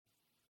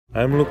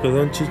I'm Luka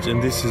Doncic,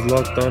 and this is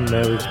Locked On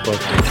Mavericks podcast. The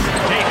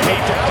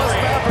Dallas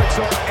Mavericks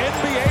are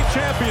NBA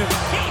champions.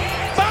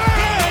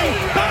 Bang!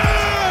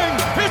 Bang!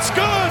 It's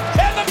good!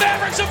 And the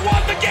Mavericks have won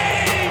the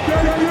game!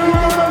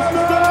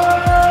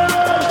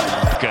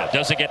 Good.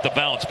 Doesn't get the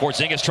bounce.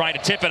 Porzingod trying to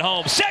tip it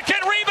home. Second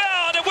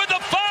rebound and with the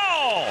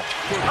foul!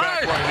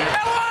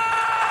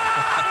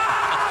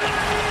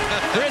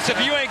 Chris,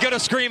 if you ain't gonna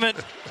scream it,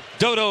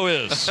 Dodo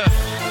is.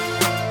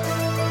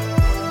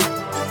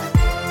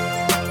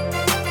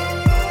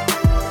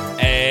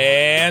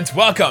 And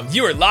welcome.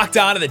 You are locked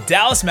on to the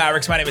Dallas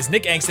Mavericks. My name is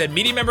Nick Angstead,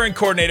 media member and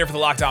coordinator for the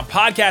Locked On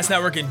Podcast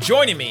Network. And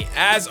joining me,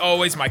 as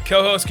always, my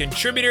co-host,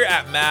 contributor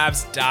at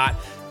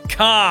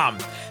Mavs.com,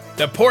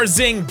 the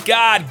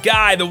Porzingod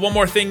guy, the One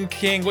More Thing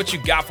King. What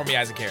you got for me,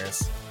 Isaac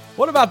Harris?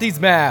 What about these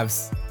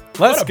Mavs?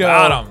 Let's go.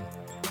 What about them?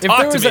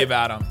 Talk to me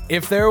about them.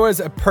 If there was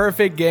a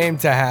perfect game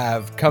to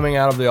have coming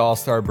out of the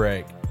All-Star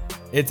break,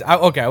 it's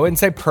okay. I wouldn't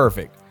say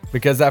perfect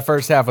because that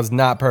first half was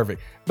not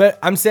perfect. But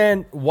I'm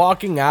saying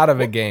walking out of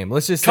a game.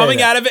 Let's just say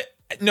coming out of it.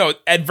 No,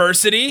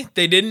 adversity.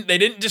 They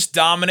didn't just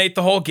dominate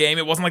the whole game.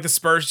 It wasn't like the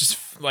Spurs just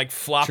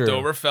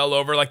fell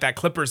over like that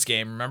Clippers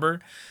game. Remember?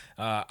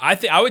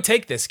 I would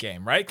take this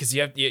game, right? Because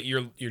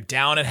you're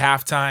down at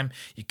halftime.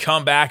 You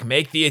come back,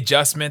 make the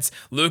adjustments.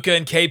 Luka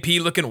and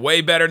KP looking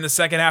way better in the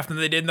second half than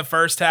they did in the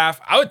first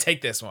half. I would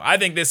take this one. I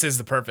think this is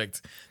the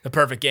perfect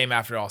game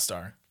after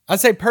All-Star. I'd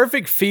say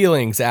perfect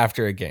feelings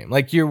after a game.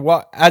 Like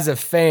as a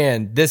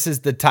fan, this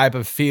is the type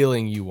of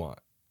feeling you want.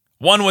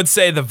 One would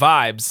say the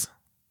vibes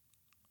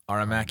are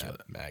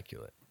immaculate.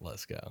 Immaculate.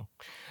 Let's go.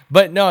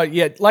 But no,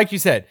 yeah, like you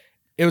said,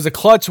 it was a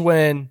clutch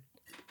win.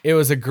 It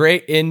was a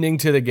great ending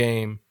to the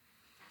game.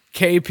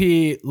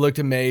 KP looked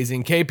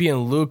amazing. KP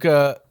and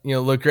Luka,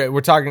 looked great.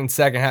 We're talking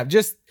second half.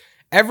 Just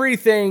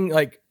everything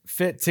like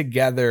fit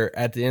together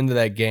at the end of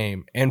that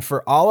game. And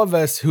for all of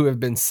us who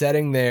have been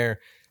sitting there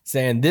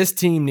saying this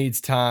team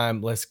needs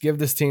time, let's give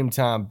this team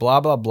time, blah,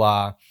 blah,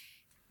 blah.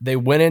 They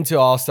went into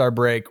All-Star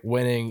break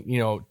winning,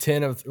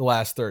 10 of the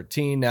last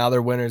 13. Now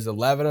they're winners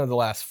 11 of the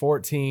last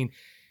 14.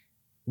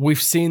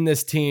 We've seen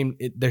this team,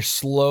 they're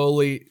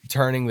slowly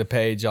turning the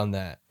page on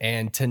that.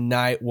 And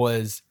tonight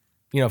was,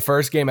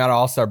 first game out of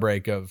All-Star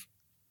break of,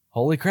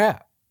 holy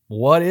crap,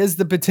 what is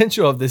the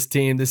potential of this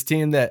team? This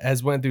team that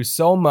has went through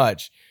so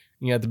much,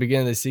 at the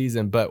beginning of the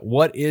season, but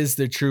what is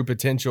the true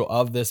potential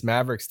of this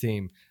Mavericks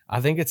team? I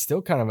think it's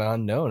still kind of an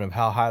unknown of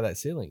how high that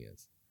ceiling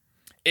is.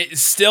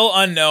 It's still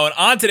unknown.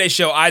 On today's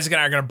show, Isaac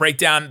and I are going to break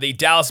down the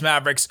Dallas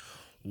Mavericks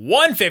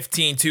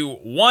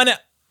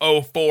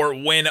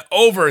 115-104 win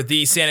over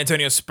the San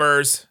Antonio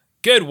Spurs.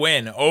 Good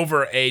win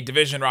over a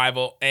division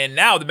rival. And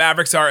now the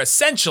Mavericks are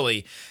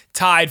essentially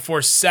tied for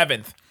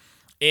 7th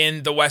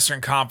in the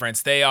Western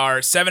Conference. They are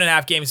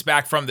 7.5 games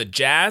back from the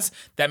Jazz.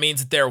 That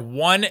means that they're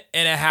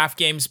 1.5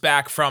 games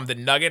back from the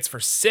Nuggets for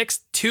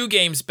 6th, 2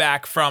 games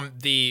back from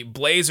the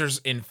Blazers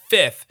in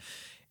 5th.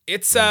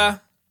 It's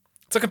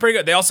looking pretty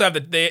good. They also have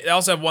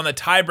won the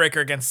tiebreaker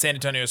against San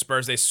Antonio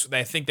Spurs.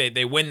 I think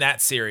they win that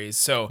series.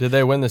 So did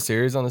they win the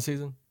series on the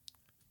season?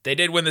 They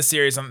did win the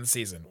series on the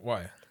season.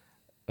 Why?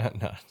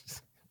 No.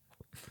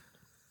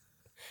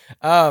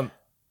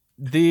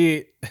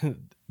 The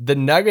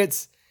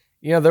Nuggets.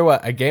 They're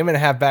a game and a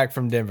half back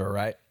from Denver,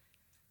 right?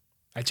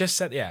 I just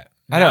said, yeah.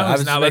 I know. Now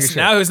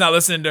who's not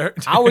listening to her?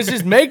 I was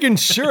just making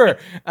sure.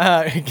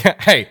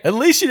 Hey, at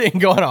least you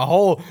didn't go on a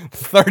whole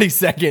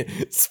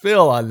 30-second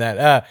spill on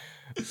that.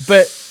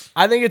 But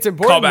I think it's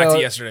important Call back to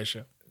yesterday's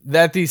show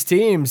that these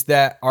teams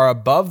that are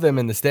above them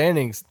in the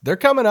standings, they're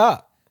coming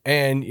up.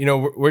 And,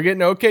 we're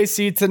getting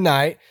OKC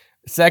tonight,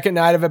 second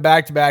night of a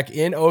back-to-back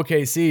in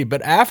OKC.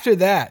 But after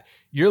that,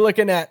 you're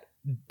looking at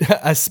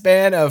a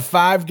span of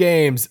 5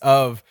 games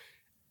of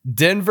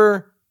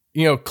Denver,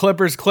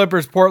 Clippers,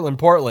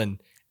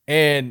 Portland.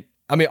 And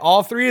I mean,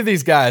 all 3 of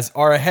these guys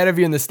are ahead of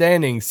you in the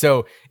standings.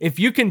 So if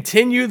you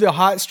continue the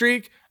hot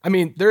streak, I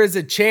mean, there is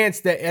a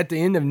chance that at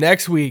the end of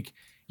next week,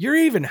 you're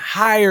even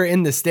higher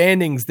in the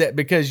standings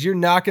because you're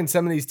knocking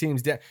some of these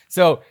teams down.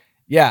 So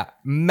yeah,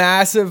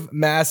 massive,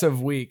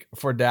 massive week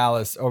for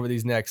Dallas over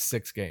these next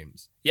 6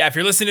 games. Yeah. If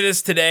you're listening to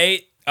this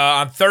today,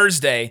 on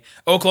Thursday,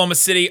 Oklahoma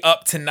City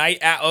up tonight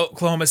at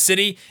Oklahoma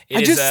City.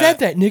 I just said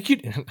that, Nick.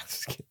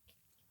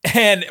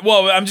 And,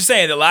 I'm just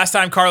saying, the last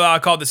time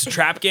Carlisle called this a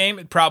trap game,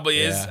 it probably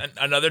is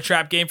another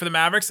trap game for the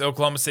Mavericks.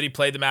 Oklahoma City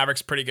played the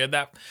Mavericks pretty good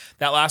that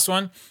last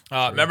one.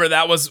 Remember,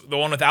 that was the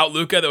one without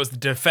Luka. That was the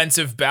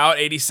defensive bout,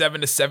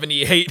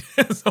 87-78.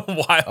 It's a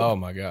wild, oh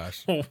my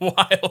gosh,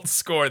 wild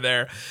score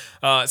there.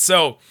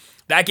 So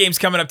that game's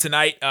coming up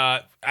tonight.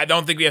 I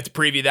don't think we have to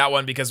preview that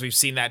one because we've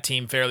seen that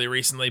team fairly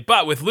recently.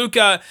 But with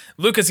Luka's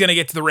going to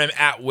get to the rim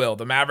at will.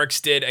 The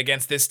Mavericks did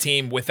against this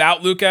team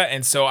without Luka,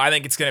 and so I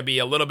think it's going to be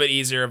a little bit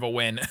easier of a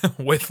win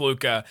with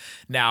Luka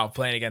now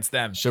playing against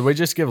them. Should we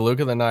just give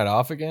Luka the night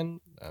off again?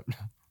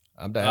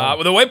 I'm down.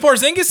 Well, the way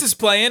Porzingod is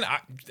playing,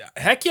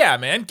 heck yeah,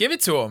 man. Give it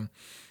to him.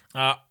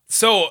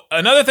 So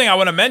another thing I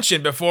want to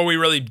mention before we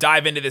really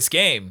dive into this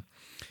game.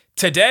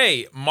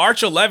 Today,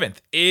 March 11th,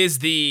 is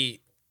the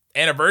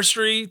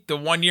anniversary, the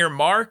 1 year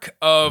mark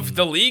of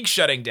the league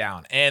shutting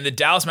down and the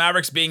Dallas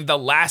Mavericks being the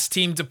last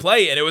team to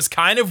play. And it was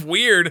kind of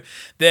weird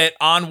that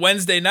on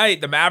Wednesday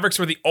night, the Mavericks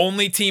were the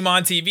only team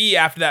on TV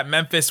after that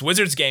Memphis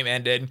Wizards game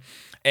ended.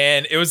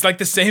 And it was like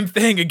the same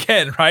thing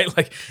again, right?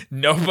 Like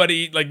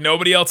nobody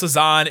else was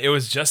on. It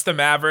was just the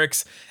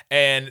Mavericks.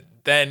 And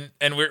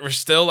we're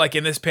still like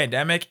in this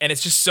pandemic, and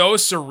it's just so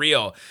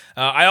surreal.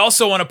 I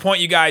also want to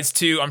point you guys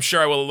to, I'm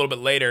sure I will a little bit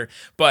later,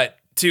 but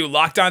to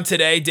Locked On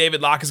Today.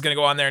 David Locke is going to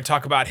go on there and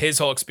talk about his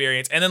whole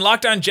experience. And then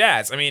Locked On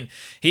Jazz. I mean,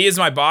 he is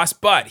my boss,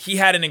 but he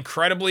had an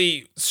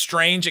incredibly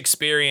strange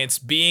experience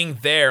being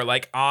there,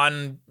 like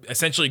on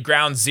essentially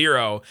ground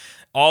zero.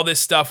 All this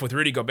stuff with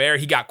Rudy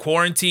Gobert. He got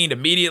quarantined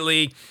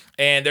immediately,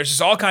 and there's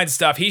just all kinds of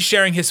stuff. He's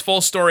sharing his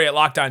full story at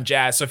Locked On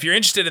Jazz. So if you're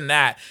interested in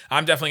that,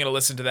 I'm definitely going to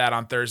listen to that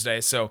on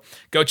Thursday. So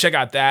go check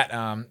out that.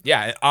 On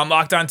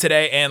Locked On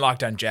Today and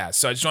Locked On Jazz.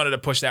 So I just wanted to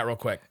push that real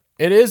quick.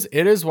 It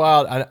is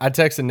wild. I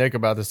texted Nick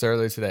about this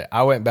earlier today.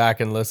 I went back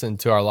and listened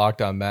to our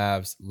Locked On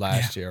Mavs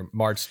last year,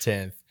 March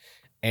 10th.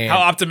 And how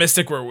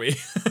optimistic were we?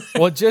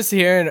 well, just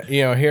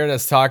hearing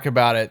us talk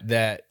about it,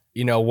 that,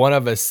 one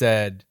of us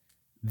said,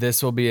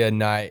 this will be a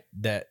night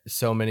that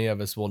so many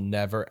of us will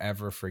never,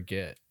 ever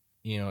forget,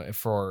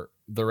 for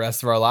the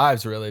rest of our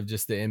lives, really, of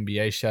just the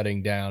NBA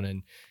shutting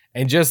down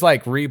and just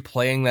like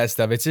replaying that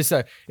stuff. It's just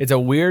it's a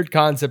weird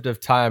concept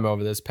of time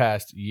over this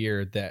past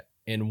year that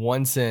in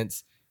one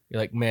sense, you're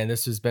like, man,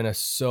 this has been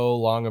so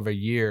long of a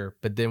year.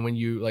 But then when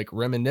you like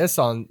reminisce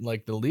on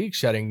like the league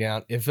shutting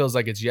down, it feels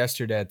like it's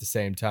yesterday at the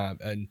same time,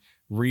 and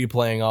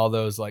replaying all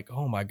those like,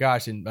 oh my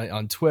gosh, and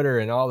on Twitter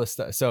and all this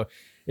stuff. So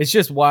it's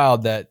just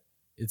wild that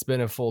it's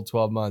been a full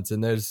 12 months,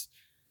 and there's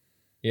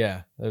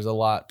a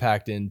lot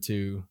packed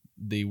into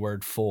the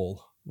word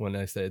full when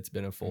I say it's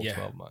been a full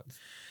 12 months.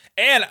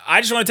 And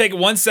I just want to take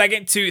 1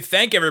 second to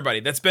thank everybody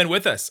that's been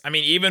with us. I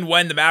mean, even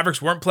when the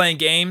Mavericks weren't playing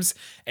games,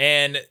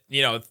 and,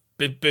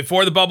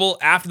 before the bubble,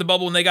 after the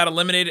bubble, when they got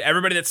eliminated,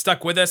 everybody that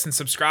stuck with us and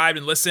subscribed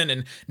and listened.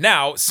 And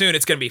now soon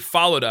it's going to be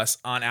followed us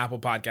on Apple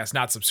Podcasts,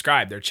 not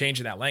subscribed. They're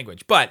changing that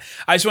language. But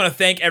I just want to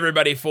thank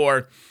everybody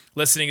for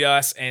listening to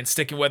us and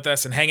sticking with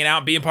us and hanging out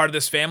and being part of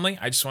this family.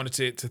 I just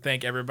wanted to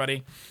thank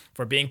everybody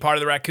for being part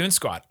of the Raccoon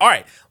Squad. All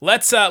right,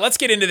 let's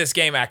get into this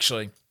game,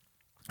 actually.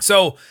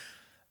 So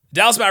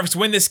Dallas Mavericks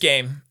win this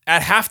game.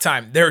 At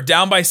halftime, they were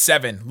down by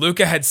 7.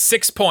 Luka had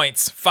 6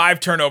 points, 5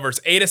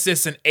 turnovers, 8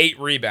 assists, and 8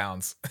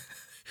 rebounds.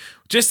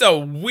 Just a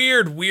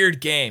weird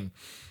game.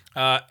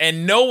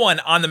 And no one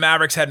on the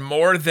Mavericks had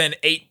more than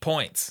 8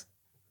 points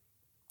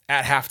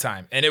at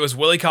halftime. And it was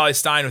Willie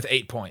Cauley-Stein with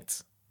 8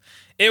 points.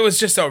 It was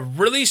just a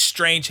really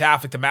strange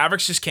half. Like the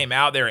Mavericks just came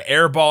out. They were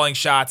airballing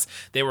shots.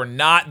 They were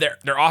not, their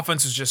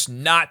offense was just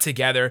not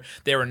together.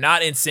 They were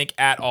not in sync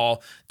at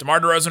all. DeMar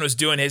DeRozan was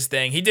doing his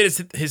thing. He did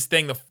his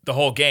thing the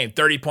whole game.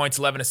 30 points,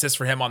 11 assists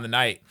for him on the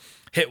night.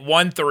 Hit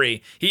 1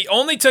 3. He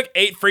only took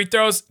 8 free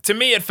throws. To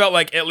me, it felt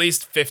like at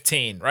least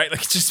 15, right?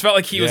 Like it just felt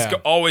like he was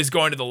always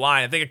going to the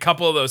line. I think a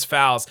couple of those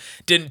fouls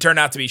didn't turn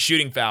out to be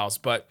shooting fouls,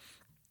 but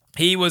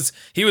he was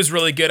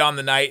really good on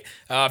the night.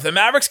 If the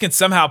Mavericks can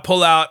somehow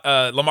pull out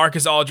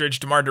LaMarcus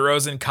Aldridge, DeMar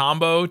DeRozan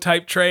combo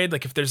type trade,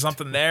 like if there's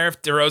something there,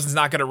 if DeRozan's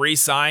not going to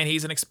re-sign,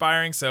 he's an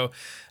expiring. So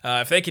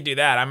if they could do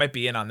that, I might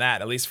be in on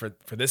that, at least for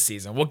this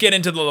season. We'll get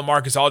into the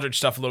LaMarcus Aldridge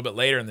stuff a little bit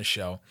later in the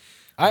show.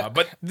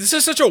 But this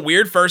is such a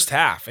weird first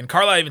half. And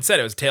Carlisle even said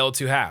it was a tale of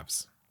two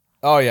halves.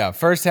 Oh, yeah.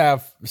 First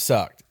half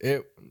sucked.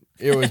 It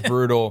was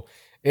brutal.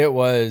 It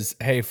was,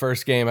 hey,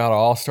 first game out of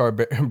All-Star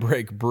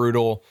break,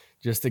 brutal.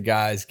 Just the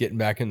guys getting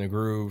back in the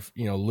groove.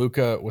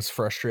 Luka was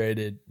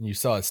frustrated. You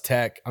saw his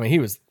tech. I mean, he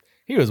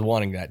was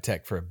wanting that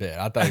tech for a bit.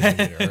 I thought he was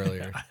going to get it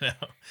earlier. I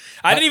know.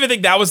 I didn't even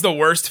think that was the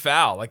worst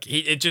foul. Like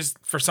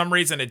for some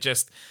reason,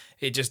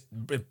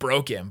 it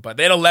broke him. But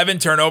they had 11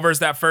 turnovers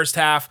that first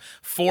half,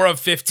 4 of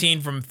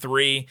 15 from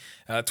 3,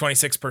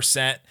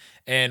 26%.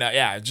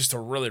 And just a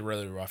really,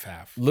 really rough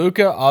half.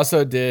 Luka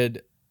also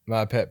did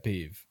my pet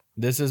peeve.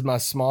 This is my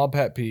small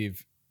pet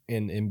peeve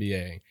in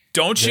NBA.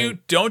 Don't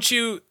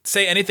you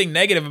say anything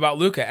negative about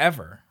Luka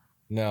ever.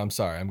 No, I'm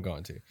sorry. I'm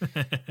going to.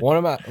 One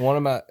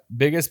of my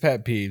biggest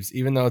pet peeves,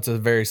 even though it's a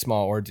very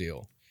small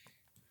ordeal,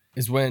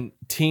 is when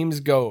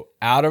teams go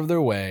out of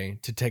their way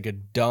to take a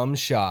dumb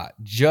shot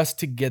just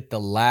to get the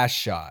last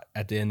shot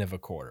at the end of a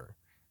quarter.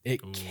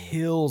 It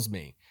kills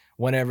me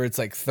whenever it's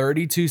like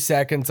 32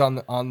 seconds on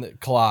the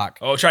clock.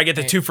 Oh, try to get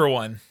the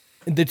 2-for-1.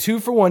 The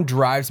 2-for-1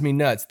 drives me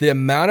nuts. The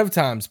amount of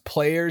times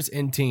players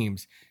and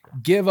teams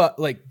give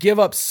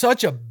up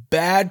such a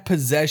bad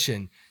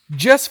possession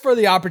just for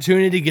the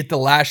opportunity to get the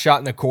last shot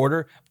in the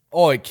quarter.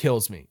 Oh, it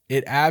kills me.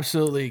 It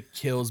absolutely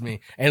kills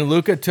me. And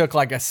Luka took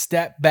like a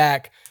step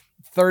back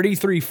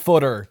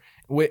 33-footer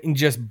and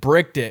just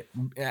bricked it,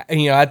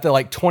 at the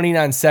like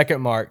 29-second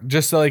mark,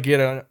 just so they get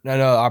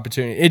another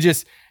opportunity. It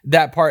just,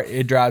 that part,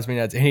 it drives me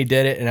nuts. And he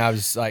did it, and I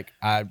was like,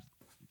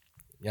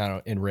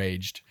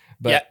 enraged.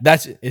 But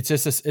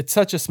it's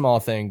such a small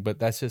thing, but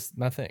that's just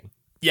my thing.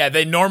 Yeah,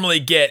 they normally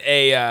get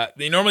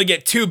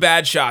 2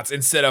 bad shots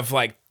instead of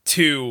like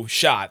 2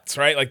 shots,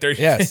 right? Like they're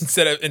Yes.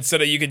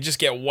 instead of you can just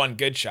get 1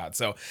 good shot.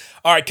 So,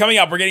 all right, coming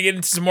up, we're gonna get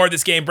into some more of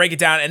this game, break it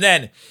down, and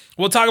then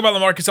we'll talk about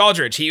LaMarcus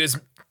Aldridge. He was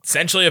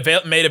essentially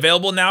made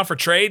available now for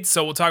trades,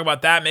 so we'll talk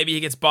about that. Maybe he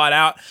gets bought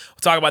out.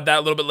 We'll talk about that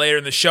a little bit later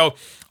in the show.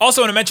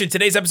 Also, want to mention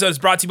today's episode is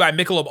brought to you by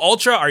Michelob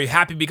Ultra. Are you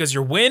happy because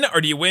you win, or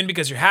do you win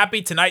because you're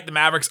happy? Tonight, the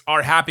Mavericks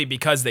are happy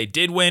because they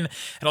did win.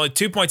 At only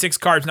 2.6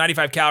 carbs,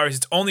 95 calories.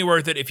 It's only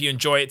worth it if you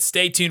enjoy it.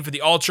 Stay tuned for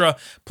the Ultra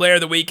Player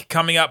of the Week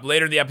coming up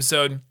later in the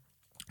episode,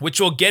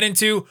 which we'll get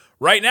into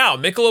right now.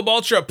 Michelob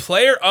Ultra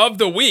Player of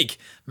the Week.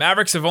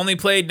 Mavericks have only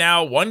played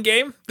now 1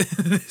 game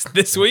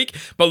this week,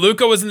 but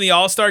Luka was in the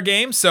All-Star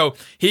game, so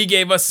he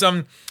gave us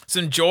some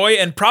joy.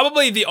 And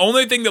probably the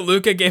only thing that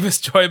Luka gave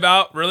us joy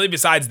about, really,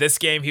 besides this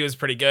game, he was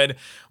pretty good,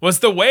 was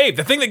the wave.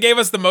 The thing that gave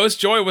us the most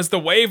joy was the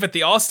wave at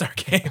the All-Star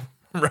game,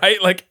 right?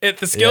 Like at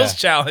the skills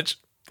challenge,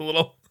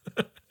 the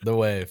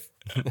wave.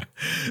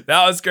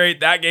 That was great.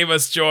 That gave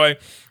us joy.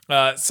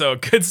 So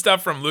good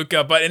stuff from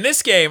Luka. But in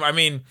this game, I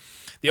mean,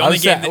 the only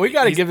game we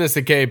got to give this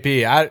to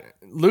KP.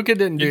 Luka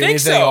didn't do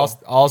anything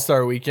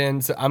All-Star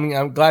weekend. So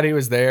I'm glad he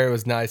was there. It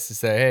was nice to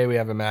say, hey, we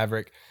have a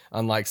Maverick,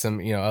 unlike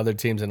some other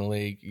teams in the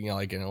league,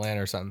 like in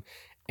Atlanta or something.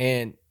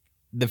 And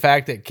the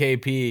fact that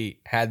KP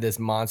had this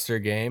monster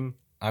game,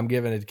 I'm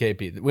giving it to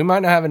KP. We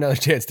might not have another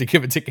chance to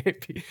give it to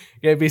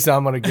KP, so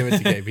I'm going to give it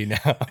to KP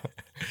now.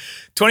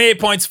 28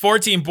 points,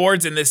 14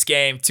 boards in this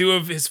game, 2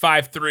 of his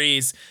 5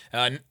 threes,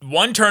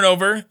 1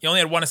 turnover. He only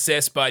had 1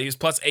 assist, but he was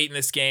 +8 in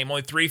this game,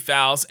 only 3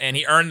 fouls, and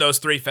he earned those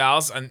 3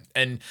 fouls.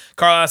 And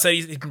Carlisle said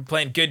he's been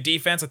playing good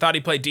defense. I thought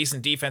he played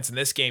decent defense in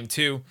this game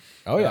too.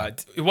 Oh yeah,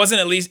 it wasn't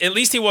at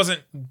least he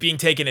wasn't being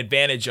taken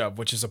advantage of,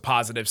 which is a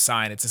positive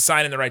sign. It's a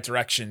sign in the right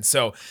direction.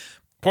 So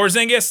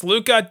Porzingis,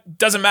 Luka,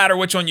 doesn't matter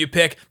which one you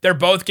pick. They're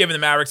both giving the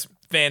Mavericks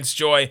fans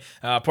joy.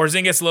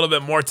 Porzingis a little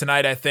bit more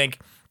tonight, I think.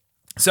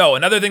 So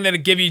another thing that'll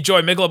give you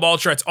joy, Michelob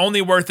Ultra. It's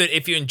only worth it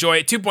if you enjoy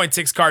it.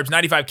 2.6 carbs,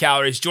 95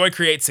 calories. Joy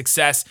creates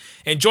success.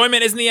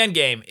 Enjoyment isn't the end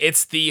game.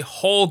 It's the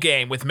whole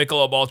game with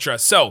Michelob Ultra.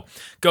 So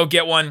go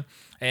get one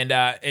and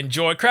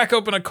enjoy. Crack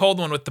open a cold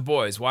one with the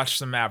boys. Watch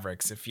some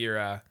Mavericks if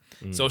you're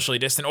socially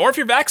distant or if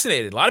you're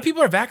vaccinated. A lot of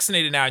people are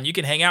vaccinated now and you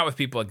can hang out with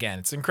people again.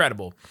 It's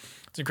incredible.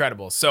 It's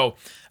incredible. So,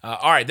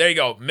 all right, there you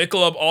go.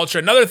 Michelob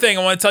Ultra. Another thing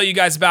I want to tell you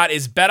guys about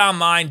is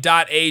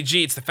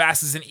betonline.ag. It's the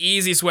fastest and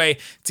easiest way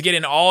to get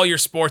in all your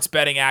sports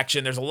betting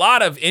action. There's a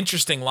lot of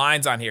interesting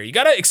lines on here. You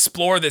got to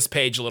explore this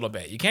page a little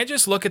bit. You can't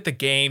just look at the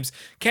games.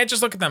 Can't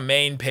just look at the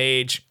main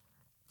page.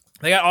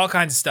 They got all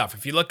kinds of stuff.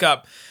 If you look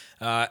up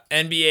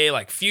NBA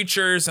like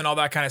futures and all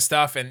that kind of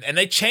stuff, and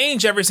they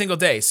change every single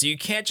day. So you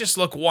can't just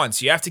look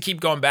once. You have to keep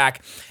going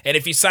back. And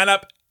if you sign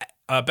up,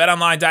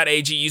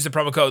 betonline.ag, use the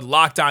promo code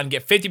LOCKEDON,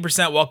 get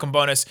 50% welcome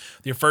bonus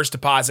with your first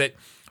deposit.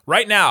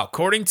 Right now,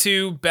 according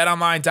to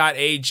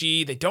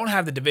betonline.ag, they don't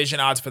have the division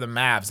odds for the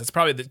Mavs. That's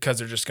probably because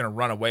they're just going to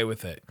run away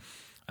with it.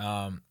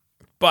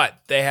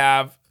 But they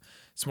have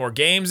some more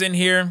games in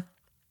here.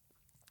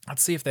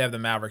 Let's see if they have the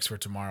Mavericks for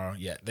tomorrow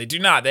yet. They do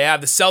not. They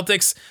have the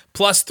Celtics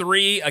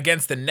 +3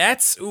 against the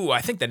Nets. Ooh,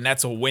 I think the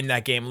Nets will win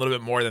that game a little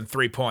bit more than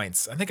 3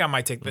 points. I think I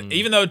might take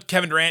even though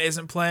Kevin Durant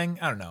isn't playing,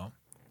 I don't know.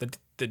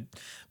 The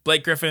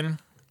Blake Griffin,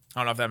 I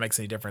don't know if that makes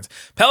any difference.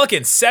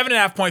 Pelicans,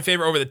 7.5-point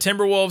favor over the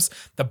Timberwolves.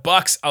 The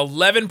Bucks,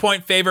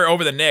 11-point favor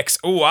over the Knicks.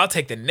 Ooh, I'll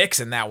take the Knicks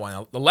in that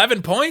one.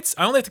 11 points?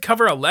 I only have to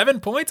cover 11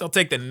 points? I'll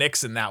take the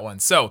Knicks in that one.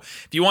 So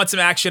if you want some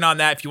action on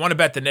that, if you want to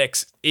bet the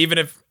Knicks, even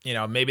if,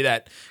 maybe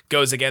that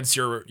goes against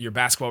your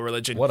basketball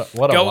religion. What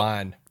a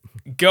line.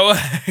 Go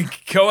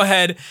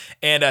ahead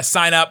and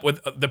sign up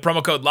with the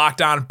promo code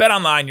LOCKEDON. Bet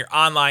online, your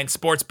online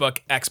sportsbook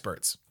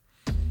experts.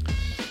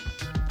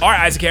 All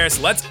right, Isaac Harris,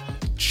 let's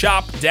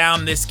chop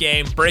down this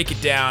game, break it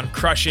down,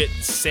 crush it,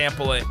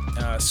 sample it,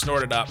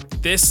 snort it up.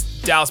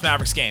 This Dallas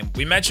Mavericks game.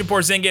 We mentioned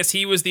Porzingis.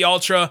 He was the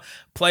Ultra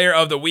Player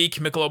of the Week,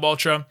 Michelob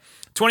Ultra.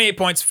 28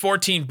 points,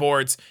 14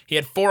 boards. He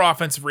had 4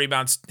 offensive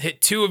rebounds, hit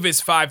 2 of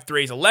his 5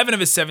 threes, 11 of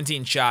his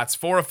 17 shots,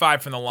 4 of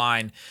 5 from the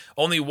line,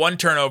 only 1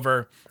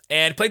 turnover,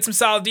 and played some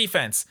solid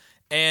defense.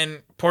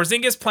 And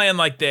Porzingis playing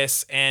like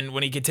this, and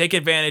when he could take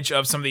advantage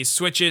of some of these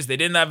switches, they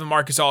didn't have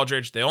LaMarcus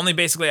Aldridge. They only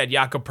basically had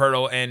Jakob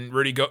Poeltl and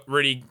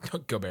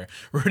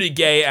Rudy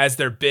Gay as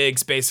their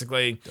bigs,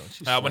 basically.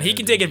 When he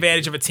can take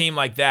advantage of a team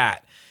like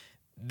that,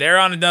 they're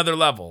on another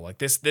level. Like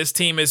this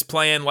team is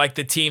playing like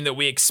the team that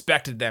we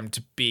expected them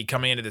to be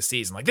coming into the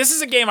season. Like this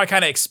is a game I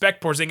kind of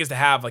expect Porzingis to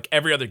have like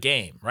every other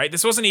game, right?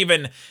 This wasn't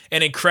even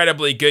an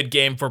incredibly good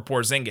game for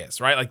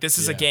Porzingis, right? Like this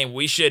is a game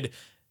we should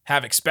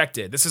have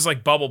expected. This is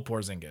like bubble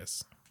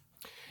Porzingis.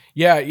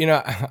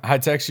 Yeah, I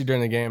text you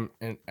during the game,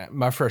 and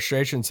my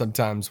frustration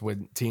sometimes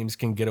when teams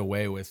can get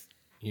away with,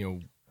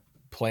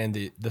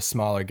 playing the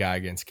smaller guy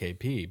against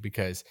KP,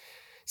 because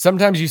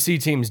sometimes you see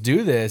teams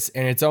do this,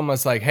 and it's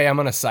almost like, hey, I'm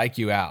going to psych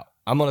you out.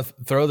 I'm going to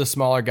throw the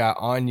smaller guy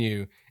on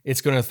you.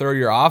 It's going to throw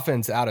your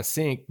offense out of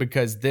sync,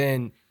 because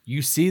then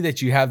you see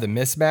that you have the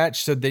mismatch,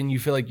 so then you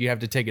feel like you have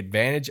to take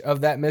advantage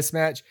of that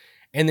mismatch,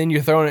 and then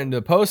you're throwing it into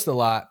the post a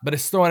lot, but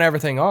it's throwing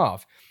everything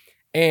off.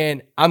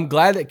 And I'm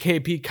glad that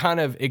KP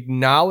kind of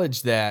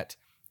acknowledged that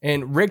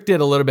And Rick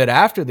did a little bit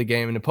after the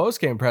game in the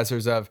post-game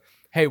pressers of,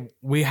 hey,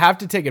 we have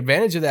to take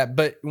advantage of that.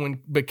 But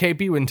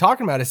KP, when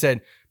talking about it,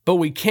 said, but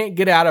we can't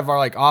get out of our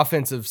like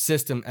offensive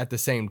system at the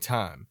same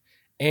time.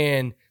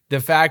 And the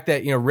fact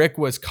that, Rick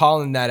was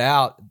calling that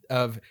out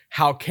of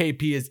how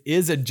KP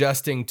is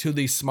adjusting to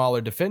these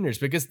smaller defenders,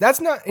 because that's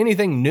not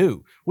anything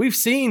new. We've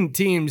seen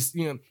teams,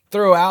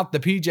 throw out the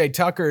PJ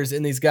Tuckers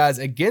and these guys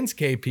against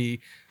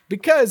KP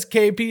because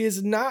KP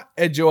is not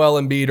a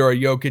Joel Embiid or a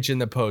Jokic in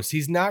the post.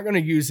 He's not going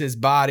to use his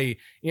body,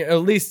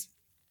 at least,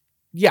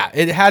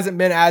 it hasn't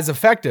been as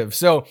effective.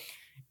 So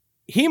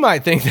he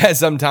might think that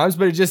sometimes,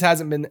 but it just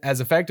hasn't been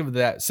as effective with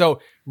that. So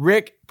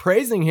Rick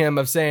praising him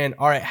of saying,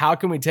 all right, how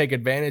can we take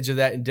advantage of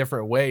that in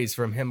different ways,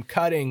 from him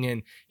cutting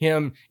and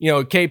him,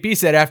 KP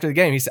said after the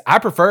game, he said, I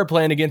prefer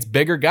playing against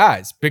bigger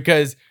guys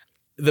because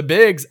the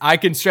bigs, I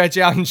can stretch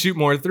out and shoot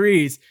more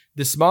threes.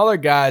 The smaller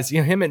guys,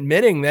 him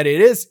admitting that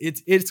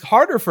it's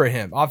harder for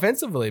him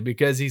offensively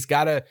because he's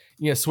got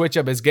to, switch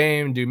up his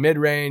game, do mid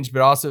range,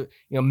 but also,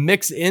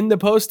 mix in the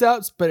post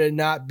ups, but it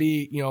not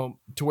be,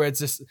 to where it's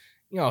just,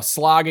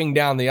 slogging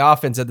down the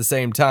offense at the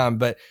same time.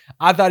 But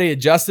I thought he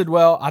adjusted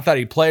well. I thought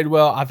he played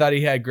well. I thought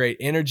he had great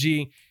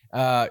energy.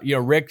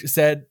 Rick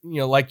said,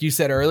 like you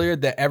said earlier,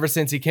 that ever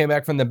since he came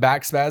back from the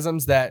back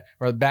spasms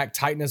or back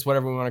tightness,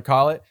 whatever we want to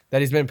call it,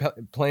 that he's been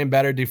playing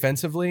better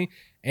defensively.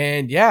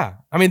 And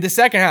the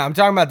second half, I'm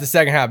talking about the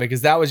second half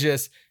because that was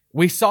just,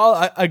 we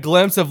saw a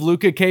glimpse of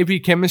Luka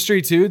KP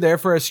chemistry too there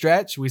for a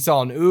stretch. We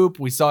saw an oop.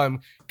 We saw him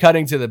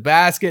cutting to the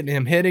basket and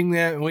him hitting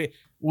them.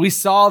 We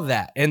saw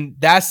that. And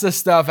that's the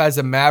stuff as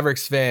a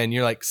Mavericks fan,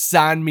 you're like,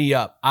 sign me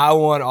up. I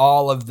want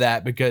all of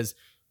that because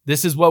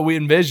this is what we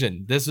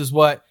envisioned. This is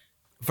what,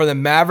 for the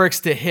Mavericks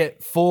to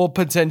hit full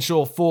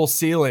potential, full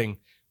ceiling,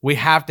 we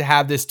have to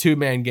have this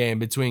two-man game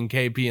between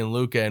KP and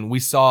Luka, and we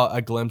saw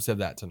a glimpse of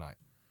that tonight.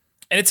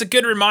 And it's a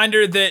good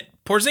reminder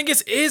that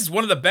Porzingis is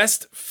one of the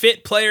best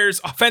fit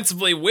players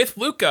offensively with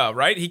Luka,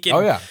 right? He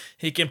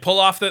can pull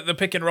off the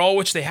pick and roll,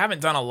 which they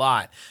haven't done a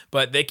lot,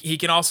 but he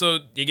can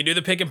do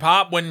the pick and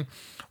pop when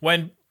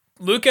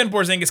Luka and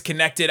Porzingis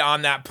connected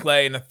on that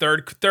play in the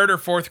third or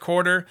fourth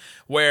quarter,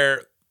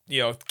 where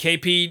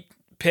KP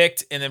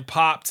picked and then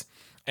popped.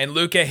 And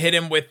Luka hit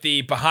him with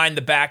the behind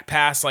the back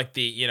pass, like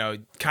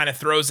kind of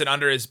throws it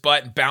under his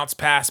butt and bounce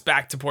pass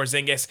back to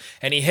Porzingis.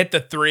 And he hit the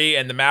three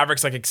and the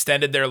Mavericks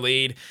extended their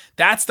lead.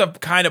 That's the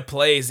kind of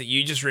plays that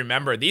you just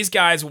remember. These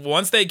guys,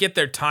 once they get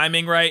their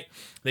timing right,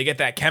 they get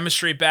that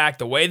chemistry back,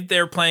 the way that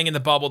they were playing in the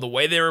bubble, the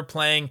way they were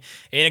playing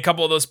in a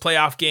couple of those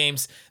playoff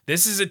games.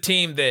 This is a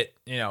team that,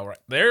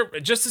 they're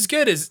just as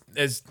good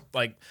as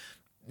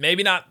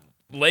maybe not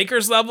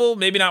Lakers level,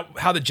 maybe not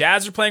how the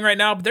Jazz are playing right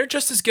now, but they're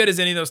just as good as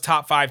any of those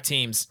top 5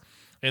 teams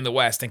in the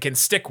West and can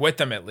stick with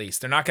them at least.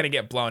 They're not going to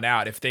get blown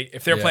out if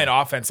they're playing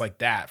offense like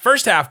that.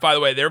 First half, by the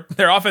way,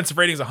 their offensive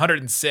rating is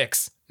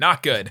 106.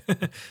 Not good.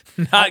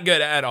 Not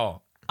good at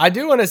all. I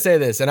do want to say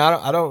this, and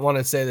I don't want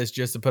to say this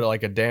just to put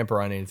a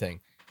damper on anything.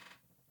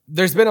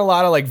 There's been a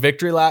lot of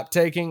victory lap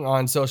taking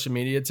on social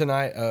media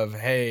tonight of,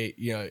 hey,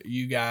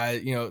 you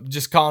guys,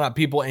 just calling out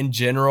people in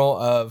general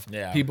of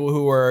people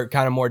who are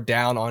kind of more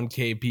down on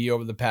KP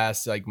over the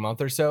past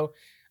month or so.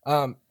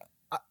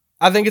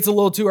 I think it's a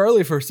little too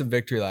early for some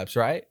victory laps,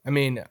 right? I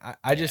mean,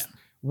 I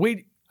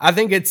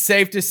think it's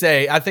safe to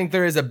say, I think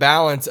there is a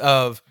balance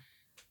of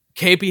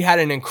KP had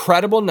an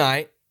incredible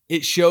night.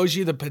 It shows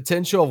you the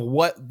potential of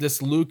what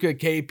this Luka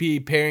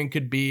KP pairing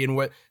could be and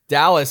what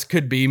Dallas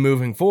could be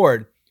moving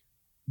forward.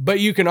 But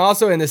you can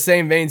also, in the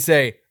same vein,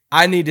 say,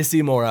 I need to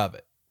see more of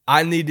it.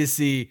 I need to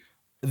see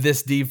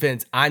this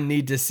defense. I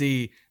need to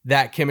see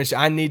that chemistry.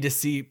 I need to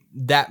see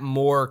that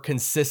more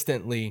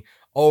consistently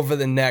over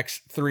the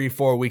next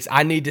 3-4 weeks.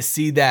 I need to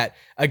see that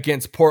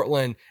against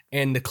Portland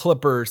and the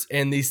Clippers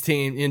and these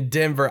teams in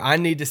Denver. I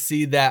need to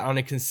see that on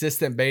a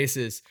consistent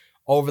basis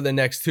over the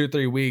next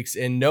 2-3 weeks,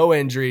 and no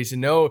injuries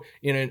and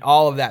and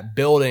all of that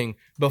building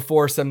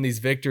before some of these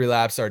victory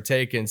laps are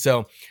taken.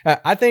 So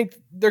I think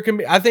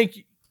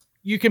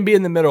you can be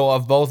in the middle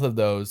of both of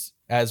those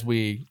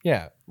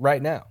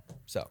right now.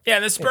 So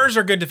the Spurs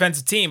are a good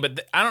defensive team,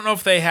 but I don't know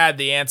if they had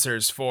the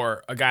answers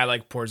for a guy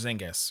like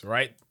Porzingis,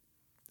 right?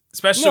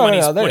 Especially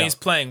when he's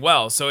playing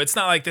well. So it's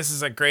not like this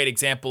is a great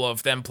example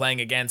of them playing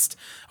against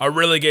a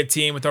really good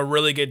team with a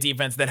really good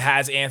defense that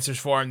has answers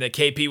for him, that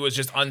KP was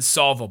just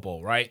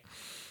unsolvable, right?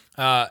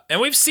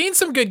 And we've seen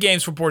some good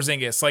games for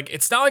Porzingis.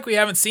 It's not like we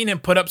haven't seen him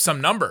put up some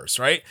numbers,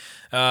 right?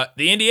 The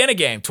Indiana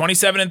game,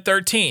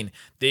 27-13.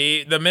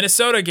 The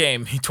Minnesota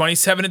game,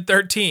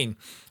 27-13.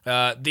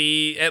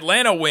 The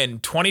Atlanta win,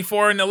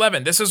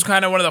 24-11. This was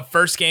kind of one of the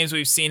first games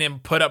we've seen him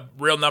put up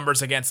real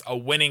numbers against a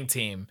winning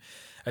team.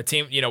 A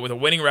team, with a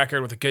winning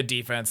record with a good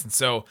defense. And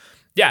so,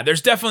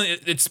 there's definitely,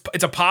 it's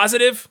a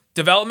positive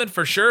development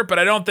for sure, but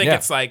I don't think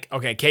it's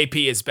okay,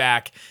 KP is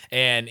back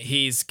and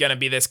he's going to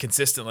be this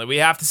consistently. We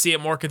have to see it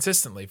more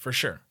consistently for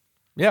sure.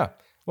 Yeah,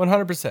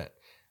 100%.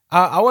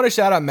 I want to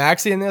shout out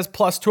Maxey in this,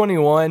 plus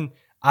 21.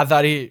 I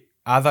thought he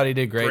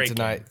did great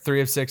tonight. Game.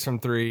 3 of 6 from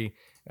 3,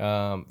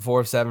 4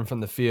 of 7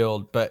 from the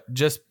field, but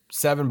just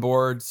 7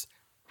 boards.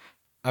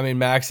 I mean,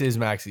 Maxey is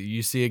Maxey.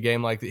 You see a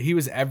game like that. He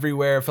was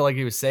everywhere. I feel like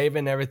he was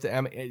saving everything.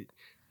 I mean,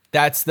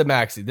 that's the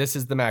Maxey. This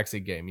is the Maxey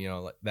game,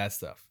 like that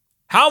stuff.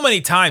 How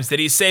many times did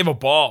he save a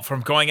ball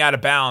from going out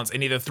of bounds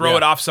and either throw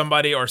it off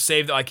somebody or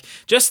save like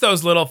just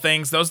those little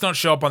things? Those don't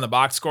show up on the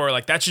box score.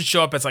 Like that should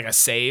show up as like a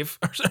save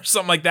or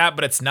something like that,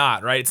 but it's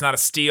not, right? It's not a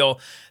steal.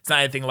 It's not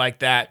anything like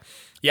that.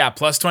 Yeah,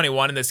 plus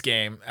 21 in this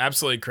game.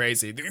 Absolutely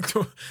crazy.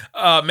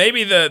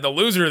 Maybe the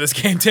loser of this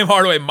game, Tim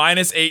Hardaway,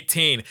 minus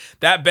 18.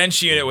 That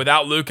bench unit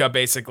without Luka,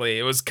 basically.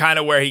 It was kind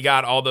of where he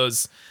got all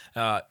those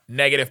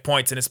negative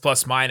points in his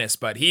plus minus,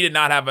 but he did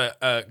not have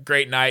a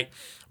great night.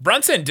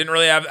 Brunson didn't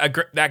really have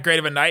that great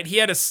of a night. He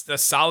had a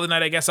solid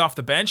night, I guess, off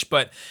the bench,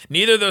 but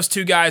neither of those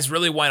two guys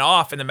really went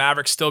off, and the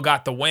Mavericks still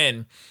got the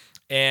win.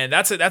 And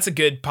that's a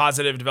good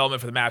positive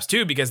development for the Mavs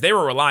too, because they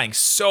were relying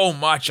so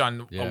much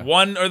on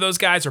one of those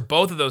guys or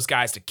both of those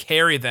guys to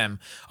carry them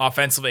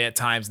offensively at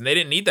times, and they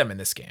didn't need them in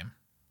this game.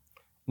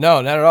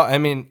 No, not at all. I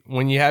mean,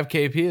 when you have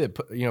KP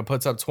that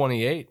puts up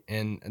 28,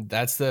 and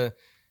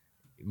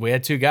we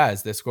had two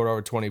guys that scored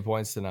over 20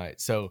 points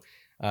tonight. So,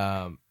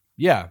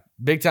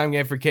 big time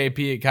game for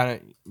KP. It kind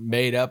of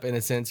made up in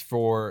a sense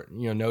for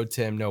no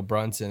Tim, no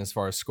Brunson as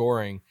far as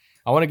scoring.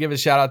 I want to give a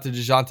shout out to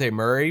DeJounte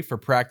Murray for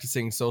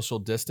practicing social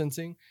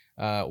distancing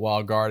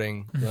while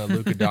guarding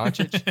Luka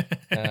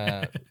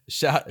Doncic.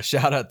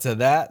 Shout out to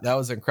that. That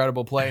was an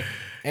incredible play.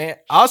 And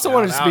I also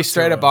wanted to be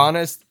straight up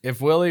honest. If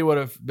Willie would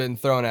have been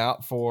thrown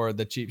out for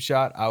the cheap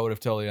shot, I would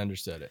have totally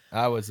understood it.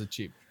 That was a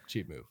cheap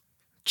move.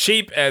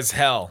 Cheap as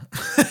hell.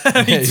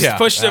 He just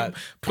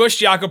pushed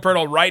Jakob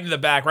Poeltl right into the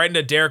back, right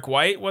into Derek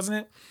White, wasn't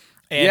it?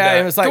 And,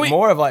 it was like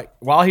more of like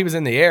while he was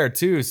in the air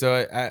too.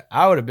 So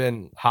I would have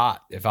been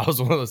hot if I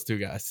was one of those two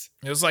guys.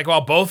 It was like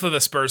while both of the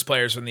Spurs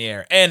players were in the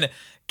air. And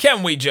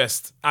can we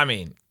just, I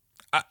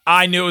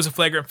knew it was a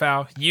flagrant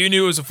foul. You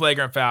knew it was a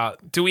flagrant foul.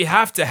 Do we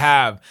have to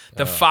have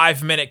the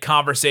 5-minute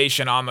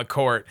conversation on the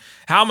court?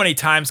 How many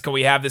times can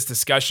we have this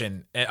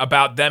discussion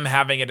about them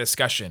having a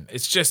discussion?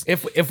 It's just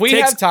if we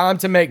have time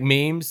to make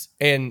memes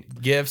and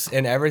GIFs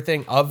and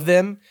everything of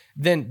them,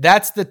 then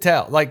that's the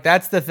tell. Like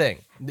that's the thing.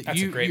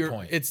 That's a great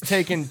point. It's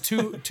taken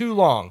too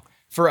long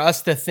for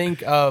us to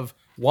think of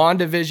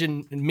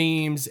WandaVision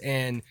memes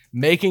and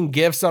making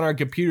GIFs on our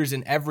computers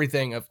and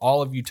everything of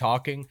all of you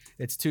talking.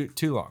 It's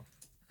too long.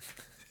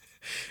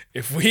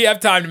 If we have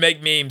time to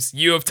make memes,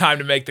 you have time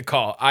to make the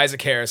call.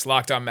 Isaac Harris,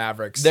 Locked On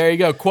Mavericks. There you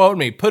go. Quote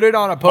me. Put it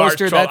on a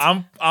poster.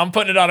 I'm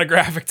putting it on a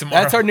graphic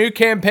tomorrow. That's our new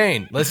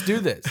campaign. Let's do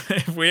this.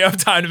 If we have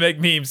time to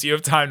make memes, you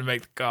have time to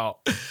make the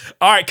call.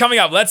 All right, coming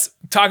up, let's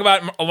talk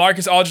about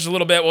LaMarcus Aldridge a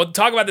little bit. We'll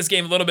talk about this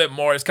game a little bit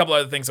more. There's a couple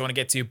other things I want to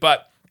get to,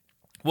 but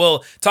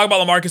we'll talk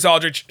about LaMarcus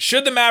Aldridge.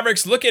 Should the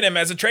Mavericks look at him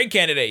as a trade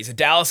candidate? He's a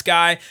Dallas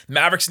guy. The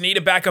Mavericks need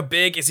a backup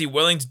big. Is he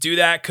willing to do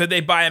that? Could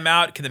they buy him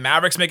out? Can the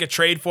Mavericks make a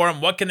trade for him?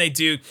 What can they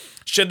do?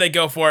 Should they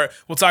go for it?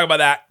 We'll talk about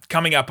that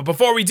coming up. But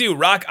before we do,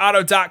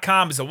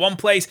 rockauto.com is the one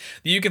place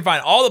that you can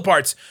find all the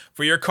parts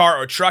for your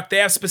car or truck. They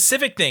have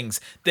specific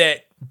things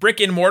that brick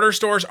and mortar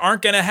stores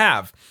aren't going to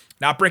have.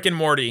 Not Rick and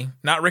Morty,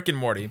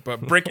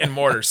 but brick and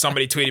mortar.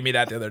 Somebody tweeted me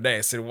that the other day.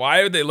 I said,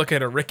 why would they look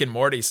at a Rick and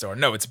Morty store?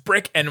 No, it's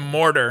brick and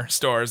mortar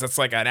stores. That's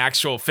like an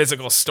actual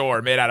physical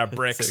store made out of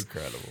bricks. That's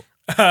incredible.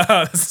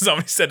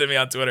 Somebody said to me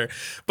on Twitter.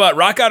 But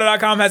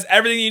rockauto.com has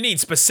everything you need,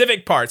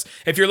 specific parts.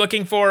 If you're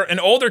looking for an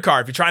older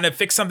car, if you're trying to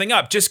fix something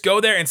up, just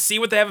go there and see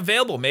what they have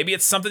available. Maybe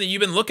it's something that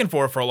you've been looking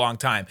for a long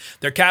time.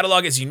 Their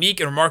catalog is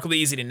unique and remarkably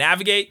easy to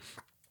navigate.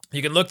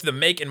 You can look to the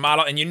make and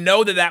model, and you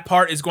know that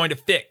part is going to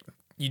fit.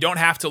 You don't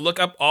have to look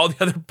up all the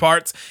other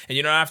parts, and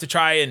you don't have to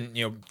try and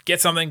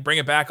get something, bring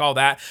it back, all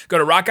that. Go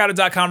to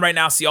rockauto.com right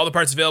now, see all the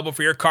parts available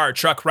for your car or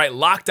truck. Write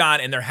Locked On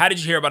in there. How did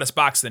you hear about us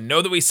box? Then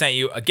know that we sent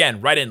you. Again,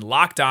 write in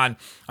Locked On.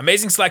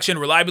 Amazing selection,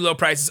 reliably low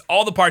prices,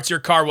 all the parts your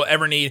car will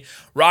ever need.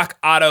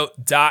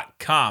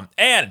 rockauto.com.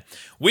 And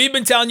we've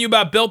been telling you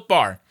about Built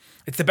Bar.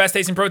 It's the best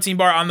tasting protein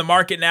bar on the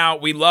market now.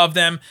 We love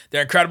them.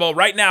 They're incredible.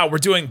 Right now, we're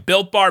doing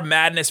Built Bar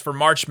Madness for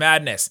March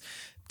Madness.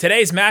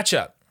 Today's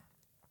matchup.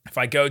 If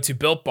I go to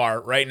Built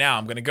Bar right now,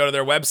 I'm going to go to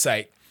their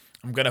website.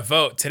 I'm going to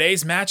vote.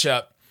 Today's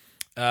matchup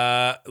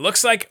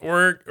looks like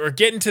we're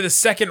getting to the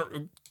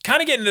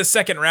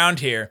second round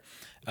here.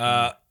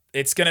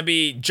 It's going to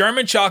be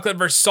German chocolate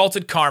versus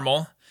salted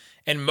caramel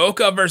and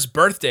mocha versus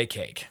birthday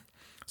cake.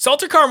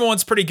 Salted caramel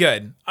one's pretty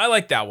good. I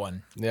like that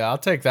one. Yeah, I'll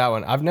take that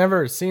one. I've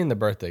never seen the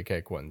birthday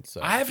cake one. So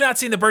I have not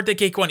seen the birthday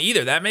cake one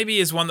either. That maybe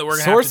is one that we're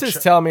going to have to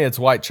Sources tell me it's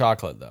white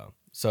chocolate, though,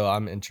 so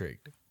I'm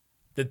intrigued.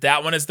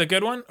 That one is the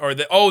good one? Or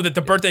that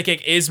the birthday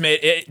cake is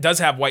made, it does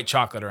have white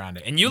chocolate around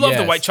it. And you love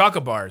the white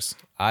chocolate bars.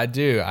 I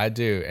do.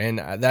 And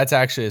that's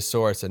actually a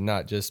source and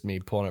not just me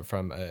pulling it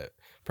from a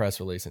press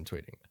release and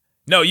tweeting.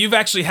 No, you've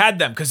actually had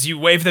them because you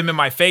waved them in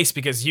my face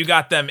because you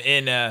got them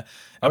in a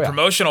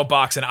promotional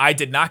box and I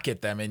did not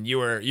get them, and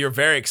you're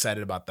very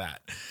excited about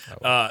that.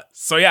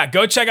 So yeah,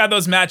 go check out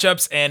those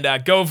matchups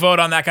and go vote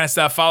on that kind of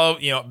stuff. Follow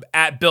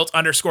at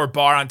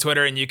 @built_bar on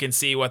Twitter and you can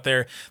see what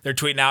they're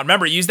tweeting out.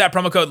 Remember, use that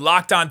promo code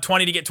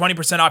LOCKEDON20 to get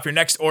 20% off your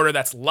next order.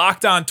 That's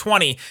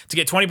LOCKEDON20 to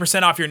get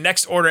 20% off your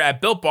next order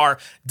at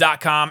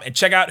BuiltBar.com, and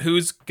check out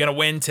who's gonna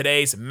win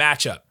today's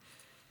matchup.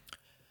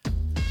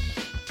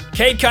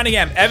 Cade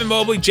Cunningham, Evan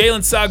Mobley,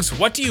 Jalen Suggs,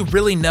 what do you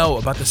really know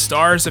about the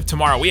stars of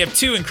tomorrow? We have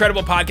two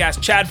incredible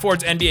podcasts, Chad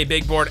Ford's NBA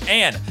Big Board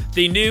and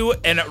the new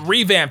and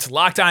revamped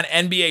Locked On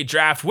NBA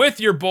Draft with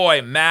your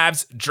boy,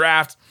 Mavs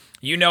Draft.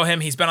 You know him.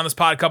 He's been on this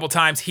pod a couple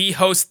times. He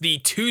hosts the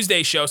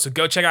Tuesday show, so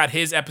go check out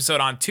his episode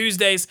on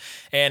Tuesdays.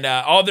 And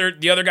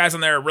the other guys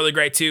on there are really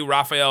great too.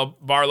 Rafael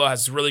Barlow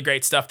has really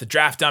great stuff. The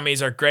draft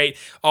dummies are great.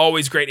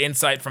 Always great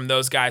insight from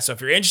those guys. So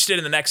if you're interested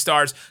in the next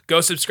stars, go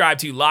subscribe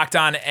to Locked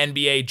On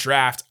NBA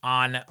Draft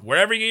on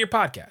wherever you get your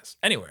podcasts.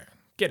 Anywhere.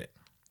 Get it.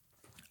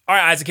 All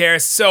right, Isaac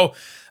Harris. So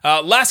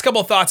last couple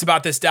of thoughts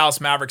about this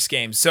Dallas Mavericks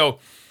game. So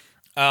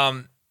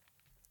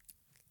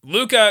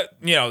Luka,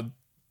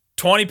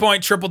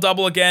 20-point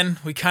triple-double again.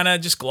 We kind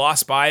of just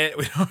gloss by it.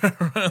 We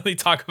don't really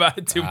talk about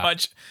it too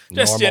much.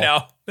 Just,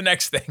 the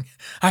next thing.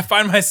 I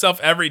find myself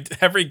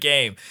every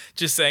game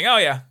just saying, oh,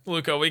 yeah,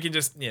 Luka, we can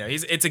just,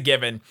 it's a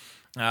given.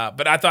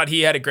 But I thought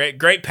he had a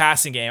great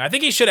passing game. I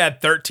think he should have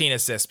had 13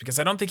 assists because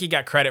I don't think he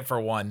got credit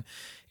for one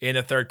in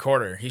the third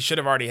quarter. He should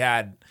have already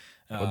had.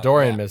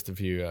 Dorian missed a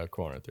few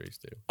corner threes,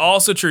 too.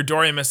 Also true.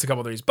 Dorian missed a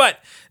couple threes. But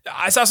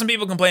I saw some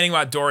people complaining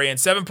about Dorian.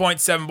 7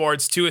 points, 7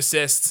 boards, 2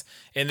 assists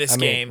in this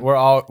game. We're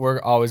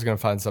always going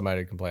to find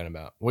somebody to complain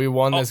about. We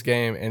won this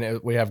game,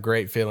 and we have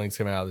great feelings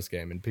coming out of this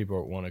game, and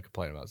people want to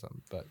complain about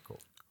something. But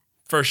cool.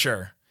 For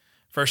sure.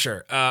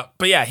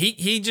 But yeah,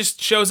 he just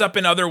shows up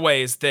in other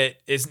ways that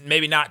is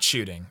maybe not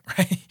shooting,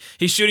 right?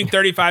 He's shooting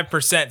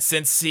 35%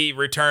 since he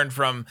returned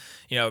from,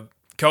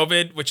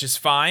 COVID, which is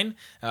fine.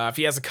 If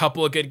he has a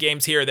couple of good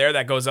games here or there,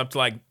 that goes up to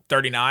like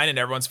 39 and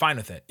everyone's fine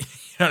with it. You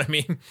know what I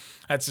mean?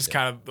 That's just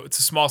it's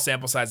a small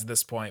sample size at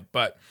this point.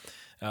 But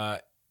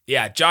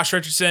Josh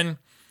Richardson,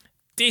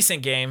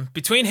 decent game.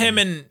 Between him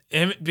and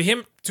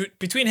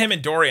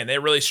Dorian, they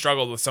really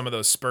struggled with some of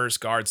those Spurs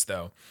guards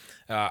though.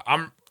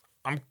 I'm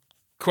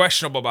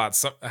questionable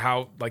about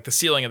how like the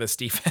ceiling of this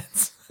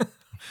defense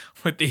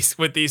with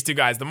these two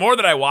guys. The more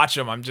that I watch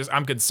them,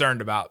 I'm concerned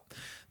about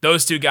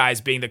those two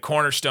guys being the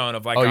cornerstone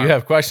of like. Oh, you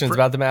have questions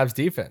about the Mavs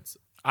defense?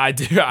 I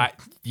do.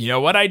 You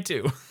know what I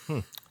do?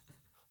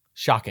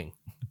 Shocking.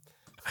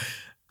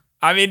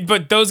 I mean,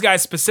 but those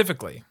guys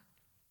specifically.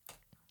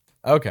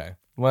 Okay.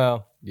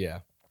 Well, yeah.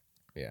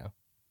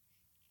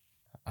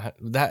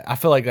 I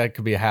feel like that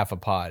could be a half a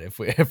pod if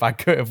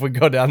we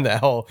go down that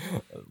whole.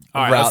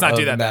 All right, let's not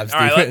do that. All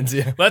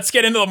right, let's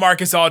get into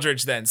LaMarcus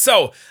Aldridge then.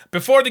 So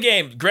before the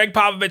game, Greg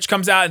Popovich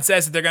comes out and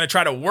says that they're going to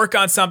try to work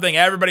on something.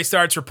 Everybody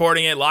starts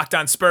reporting it. Locked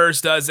On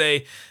Spurs does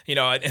an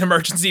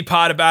emergency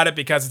pod about it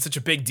because it's such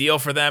a big deal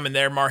for them in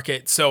their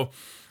market. So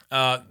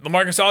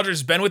LaMarcus Aldridge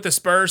has been with the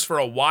Spurs for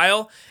a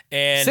while,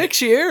 and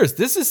 6 years.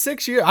 This is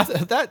 6 years.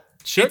 That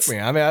shook me.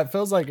 I mean, it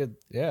feels like it.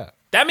 Yeah.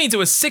 That means it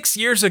was 6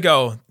 years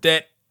ago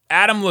that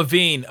Adam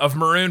Levine of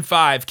Maroon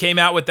 5 came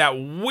out with that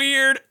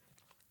weird,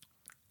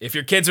 if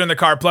your kids are in the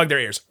car, plug their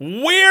ears,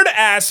 weird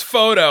ass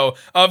photo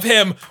of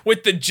him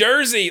with the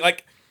jersey.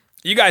 Like,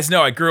 you guys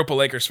know I grew up a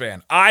Lakers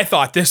fan. I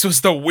thought this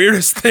was the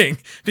weirdest thing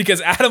because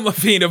Adam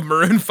Levine of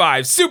Maroon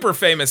 5, super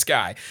famous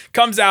guy,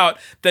 comes out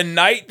the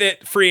night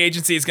that free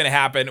agency is going to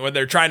happen when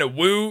they're trying to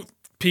woo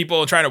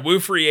people, trying to woo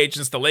free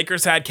agents. The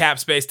Lakers had cap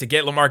space to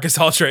get LaMarcus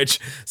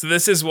Aldridge. So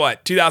this is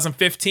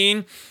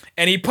 2015?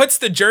 And he puts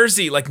the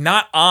jersey like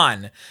not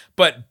on,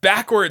 but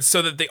backwards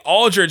so that the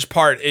Aldridge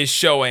part is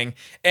showing.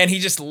 And he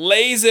just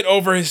lays it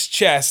over his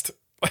chest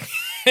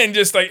and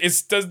just like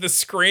it does the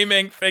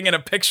screaming thing in a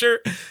picture.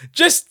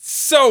 Just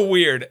so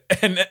weird.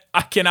 And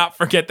I cannot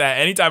forget that.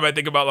 Anytime I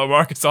think about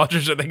LaMarcus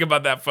Aldridge, I think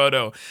about that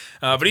photo.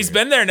 But he's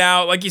been there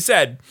now. Like you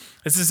said,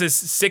 this is his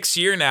 6th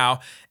year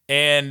now.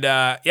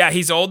 And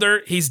he's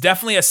older. He's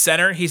definitely a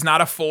center. He's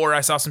not a 4.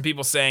 I saw some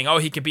people saying, "Oh,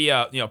 he could be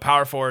a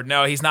power forward."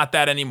 No, he's not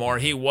that anymore.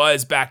 He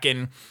was back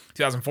in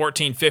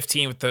 2014,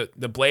 15 with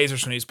the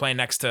Blazers when he was playing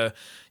next to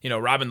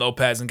Robin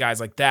Lopez and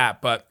guys like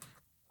that. But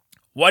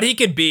what he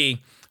could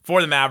be for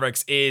the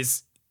Mavericks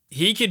is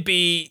he could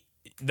be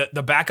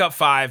the backup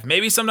 5.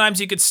 Maybe sometimes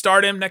you could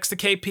start him next to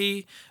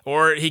KP,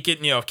 or he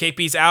could if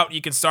KP's out, you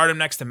can start him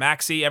next to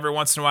Maxey every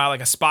once in a while, like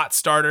a spot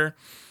starter,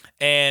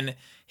 and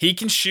he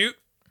can shoot.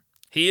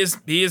 He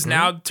is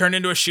now turned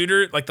into a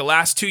shooter. Like the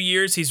last 2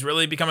 years, he's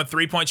really become a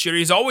 3-point shooter.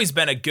 He's always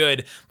been a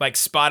good like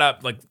spot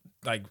up,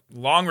 like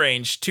long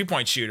range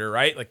 2-point shooter,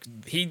 right? Like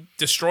he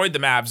destroyed the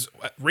Mavs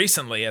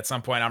recently at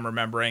some point, I'm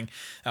remembering,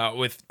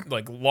 with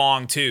like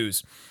long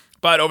twos.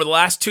 But over the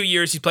last 2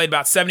 years, he's played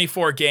about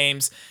 74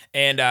 games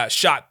and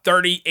shot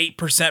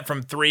 38%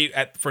 from 3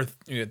 for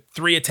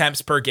 3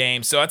 attempts per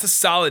game. So that's a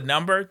solid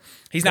number.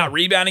 He's not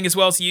rebounding as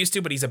well as he used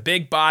to, but he's a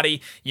big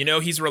body.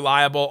 He's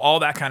reliable, all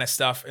that kind of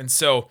stuff. And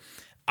so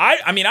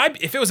I mean,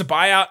 if it was a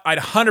buyout, I'd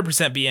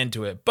 100% be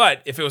into it.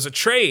 But if it was a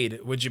trade,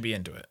 would you be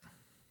into it?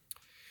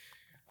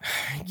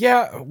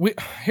 Yeah,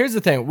 here's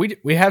the thing.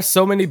 We have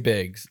so many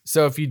bigs.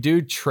 So if you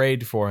do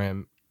trade for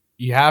him,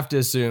 you have to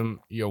assume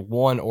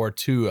one or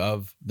two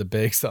of the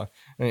bigs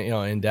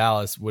in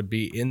Dallas would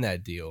be in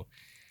that deal.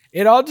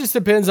 It all just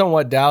depends on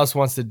what Dallas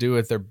wants to do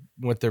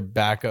with their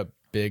backup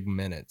big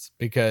minutes,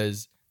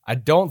 because I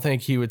don't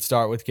think he would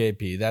start with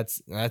KP.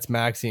 That's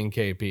Maxey and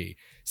KP.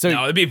 So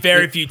no, there'd be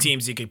very few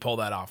teams you could pull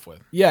that off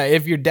with. Yeah,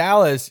 if you're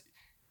Dallas,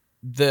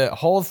 the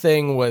whole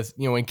thing with,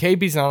 when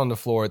KP's not on the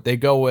floor, they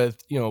go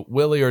with,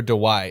 Willie or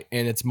Dwight,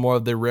 and it's more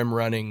of the rim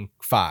running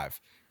five.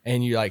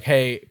 And you're like,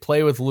 hey,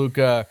 play with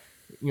Luka,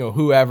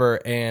 whoever,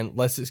 and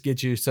let's just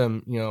get you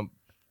some,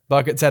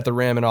 buckets at the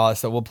rim and all that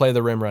stuff. We'll play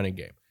the rim running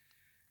game.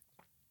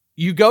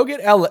 You go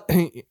get LA.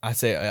 I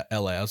say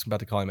LA. I was about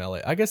to call him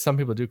LA. I guess some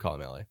people do call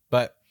him LA,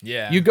 but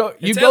yeah, you go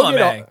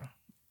LMA.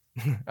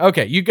 get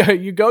okay.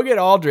 You go get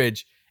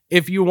Aldridge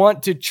if you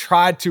want to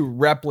try to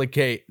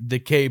replicate the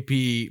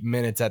KP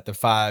minutes at the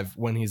 5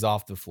 when he's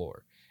off the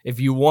floor. If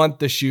you want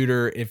the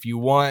shooter, if you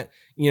want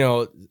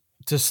to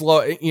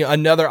slow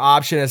another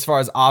option as far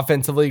as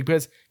offensively,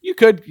 because you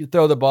could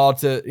throw the ball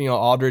to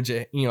Aldridge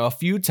a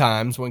few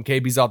times when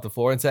KP's off the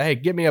floor and say, hey,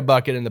 get me a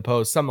bucket in the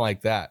post, something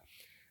like that.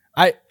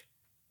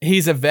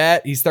 He's a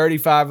vet. He's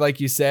 35, like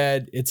you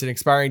said. It's an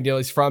expiring deal.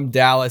 He's from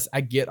Dallas.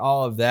 I get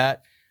all of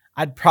that.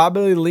 I'd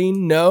probably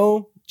lean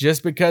no,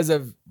 just because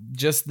of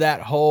just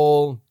that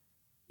whole.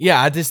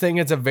 Yeah, I just think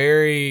it's a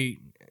very.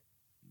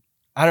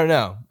 I don't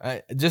know.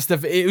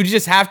 It would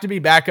just have to be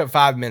back up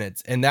 5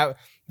 minutes, and that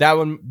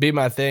would be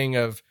my thing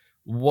of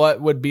what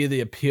would be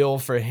the appeal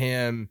for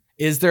him.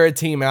 Is there a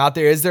team out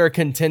there? Is there a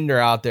contender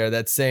out there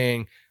that's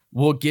saying,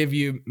 we'll give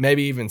you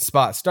maybe even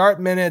spot start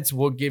minutes.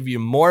 We'll give you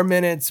more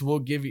minutes. We'll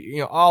give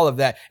you, all of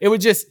that. It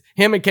would just,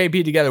 him and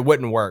KP together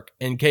wouldn't work.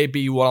 And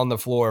KP went on the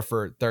floor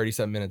for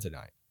 30-some minutes a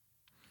night.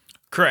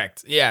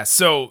 Correct. Yeah.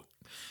 So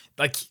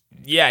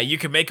you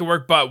could make it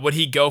work, but would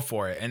he go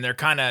for it? And they're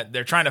trying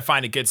to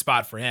find a good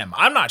spot for him.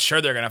 I'm not sure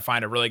they're going to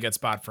find a really good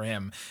spot for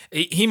him.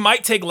 He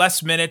might take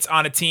less minutes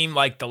on a team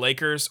like the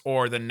Lakers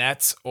or the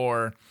Nets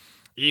or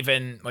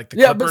even like the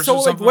Clippers. But so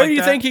or something where like do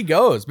you that. think he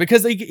goes?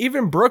 Because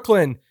even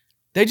Brooklyn,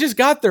 they just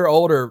got their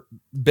older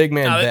big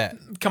man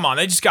vet. Come on,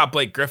 they just got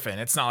Blake Griffin.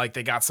 It's not like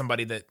they got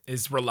somebody that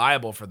is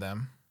reliable for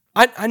them.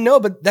 I know,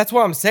 but that's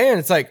what I'm saying.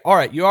 It's like, all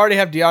right, you already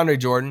have DeAndre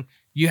Jordan.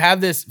 You have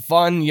this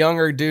fun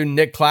younger dude,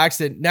 Nick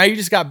Claxton. Now you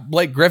just got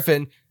Blake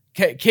Griffin.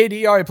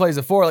 KD already plays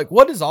a 4. Like,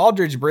 what does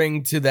Aldridge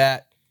bring to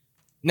that?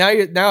 Now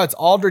it's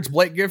Aldridge,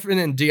 Blake Griffin,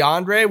 and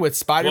DeAndre with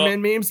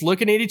Spider-Man memes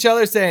looking at each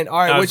other saying, all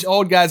right, which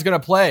old guy's going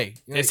to play?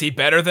 Is he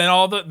better than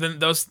than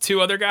those two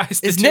other guys?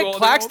 Is Nick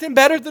Claxton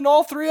better than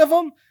all 3 of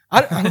them?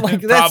 I'm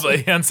like,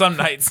 probably on some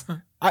nights.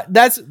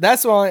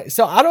 That's why.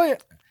 So I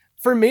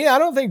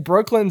don't think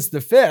Brooklyn's the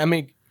fit. I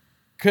mean,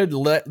 could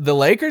the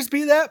Lakers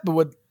be that?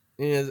 But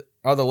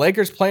are the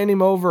Lakers playing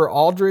him over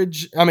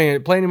Aldridge? I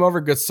mean, playing him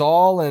over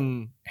Gasol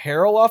and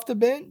Harrell off the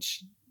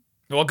bench?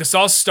 Well,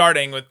 Gasol's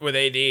starting with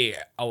AD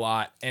a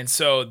lot, and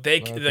so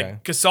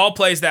Gasol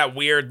plays that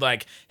weird,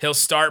 like, he'll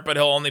start, but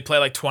he'll only play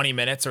like 20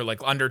 minutes or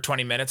like under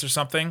 20 minutes or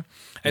something.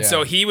 And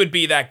so he would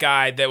be that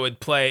guy that would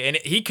play, and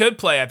he could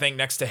play, I think,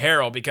 next to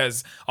Harrell,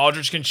 because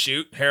Aldridge can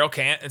shoot, Harrell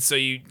can't, and so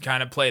you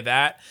kind of play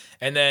that.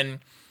 And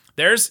then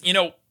there's,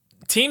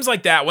 teams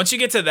like that, once you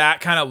get to that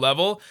kind of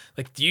level,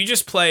 like, you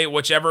just play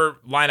whichever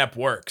lineup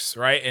works,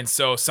 right? And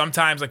so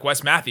sometimes, like,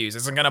 Wes Matthews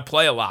isn't going to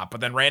play a lot, but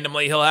then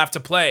randomly he'll have to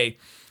play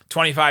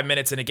 25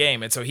 minutes in a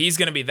game. And so he's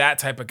going to be that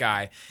type of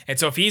guy. And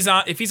so if he's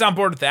on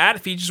board with that,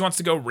 if he just wants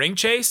to go ring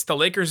chase, the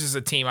Lakers is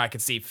a team I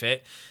could see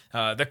fit.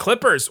 The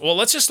Clippers, well,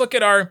 let's just look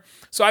at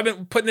so I've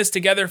been putting this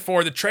together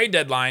for the trade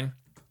deadline,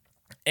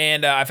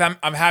 and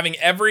I'm having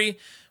every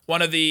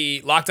one of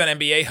the Locked On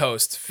NBA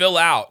hosts fill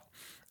out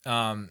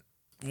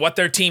what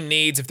their team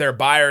needs, if they're a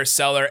buyer or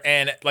seller.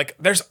 And like,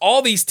 there's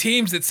all these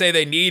teams that say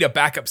they need a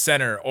backup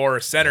center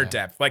or center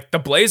depth, like the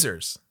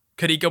Blazers.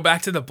 Could he go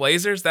back to the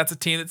Blazers? That's a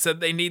team that said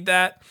they need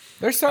that.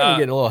 They're starting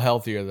to get a little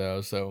healthier, though.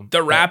 So the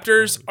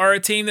Raptors are a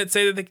team that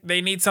say that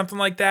they need something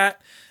like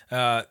that.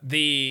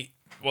 The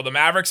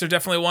Mavericks are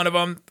definitely one of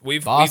them.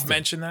 We've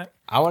mentioned that.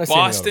 I want to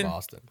see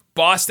Boston.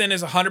 Boston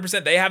is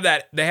 100%. They have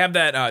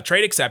that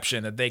trade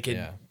exception that they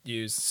could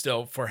use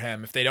still for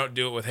him if they don't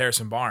do it with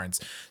Harrison Barnes.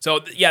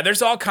 So yeah,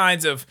 there's all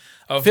kinds of.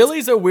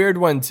 Philly's a weird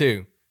one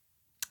too.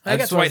 I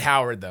think it's Dwight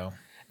Howard though.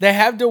 They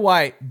have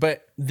Dwight,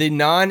 but the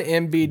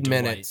non-Embiid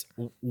minutes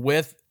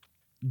with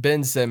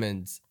Ben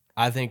Simmons,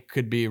 I think,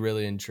 could be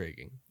really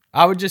intriguing.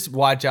 I would just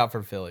watch out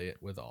for Philly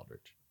with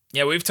Aldridge.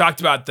 Yeah, we've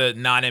talked about the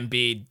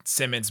non-Embiid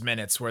Simmons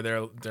minutes where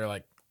they're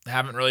like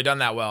haven't really done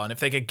that well. And if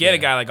they could get a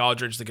guy like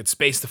Aldridge that could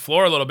space the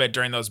floor a little bit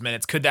during those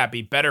minutes, could that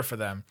be better for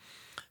them?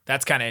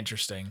 That's kind of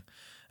interesting.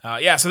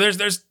 So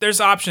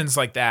there's options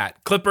like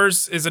that.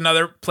 Clippers is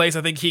another place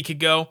I think he could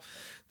go.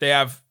 They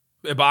have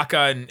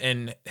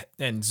Ibaka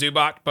and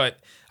Zubac, but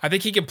I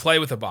think he can play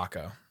with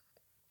Ibaka.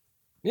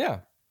 Yeah,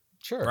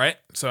 sure. Right?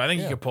 So I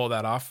think he could pull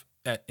that off.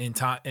 in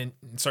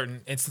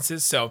certain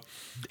instances. So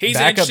he's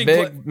back an up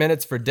interesting big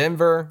minutes for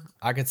Denver.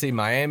 I could see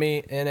Miami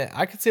in it.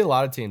 I could see a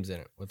lot of teams in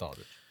it with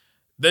Aldridge.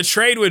 The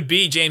trade would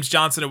be James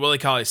Johnson and Willie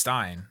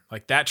Cauley-Stein.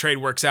 Like that trade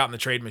works out in the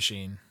trade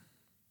machine.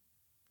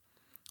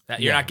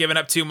 That you're not giving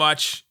up too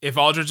much. If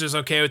Aldridge is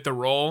okay with the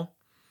role,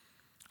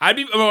 I'd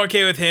be more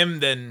okay with him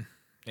than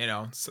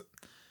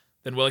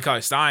Willie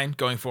Cauley-Stein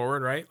going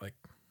forward, right? Like,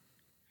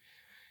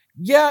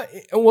 yeah,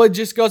 well, it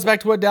just goes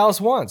back to what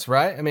Dallas wants,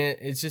 right? I mean,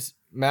 it's just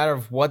a matter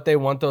of what they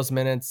want those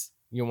minutes.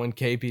 When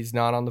KP's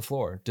not on the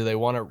floor, do they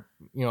want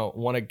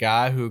a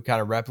guy who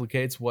kind of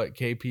replicates what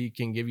KP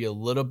can give you a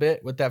little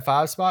bit with that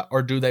 5 spot,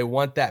 or do they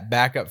want that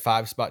backup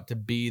 5 spot to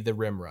be the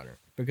rim runner?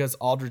 Because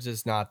Aldridge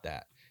is not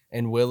that,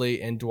 and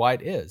Willie and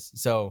Dwight is.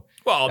 So,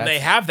 they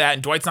have that,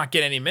 and Dwight's not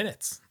getting any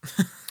minutes.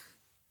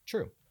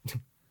 True.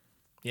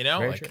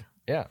 Very true.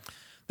 Yeah,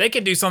 they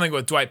could do something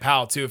with Dwight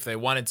Powell too if they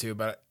wanted to,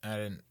 but I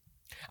didn't.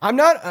 I'm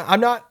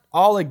not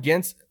all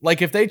against,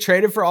 like, if they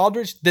traded for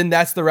Aldridge, then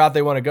that's the route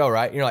they want to go,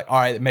 right? You're like, all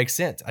right, it makes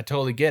sense. I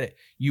totally get it.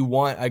 You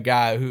want a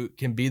guy who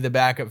can be the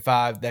backup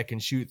 5 that can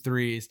shoot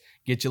threes,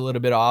 get you a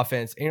little bit of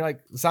offense. And you're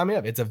like, sign me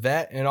up. It's a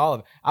vet and all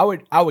of it.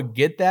 I would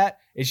get that.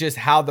 It's just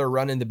how they're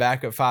running the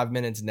backup 5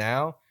 minutes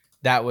now.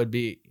 That would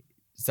be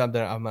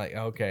something I'm like,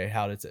 okay,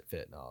 how does it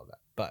fit and all of that?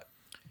 But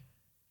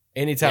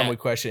anytime we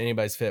question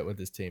anybody's fit with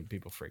this team,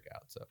 people freak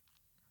out. So,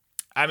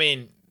 I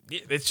mean,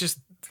 it's just,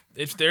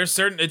 if there's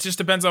certain, it just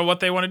depends on what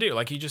they want to do,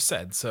 like you just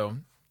said. So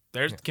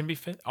there can be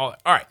fit. All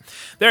right,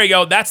 there you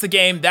go. That's the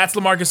game. That's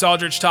LaMarcus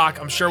Aldridge talk.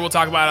 I'm sure we'll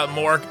talk about it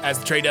more as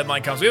the trade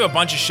deadline comes. We have a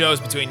bunch of shows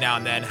between now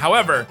and then.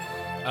 However,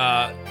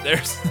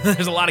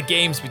 there's a lot of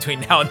games between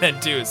now and then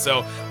too.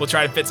 So we'll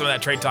try to fit some of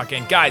that trade talk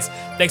in. Guys,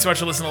 thanks so much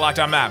for listening to Locked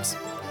On Mavs.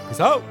 Peace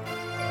out.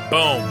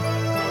 Boom.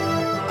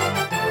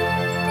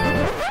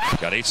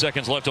 Got 8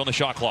 seconds left on the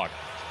shot clock.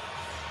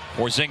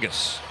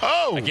 Porzingis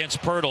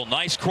against Pirtle.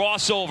 Nice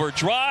crossover.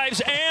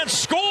 Drives and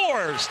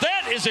scores.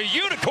 That is a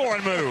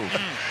unicorn move.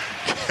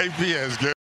 KP is good.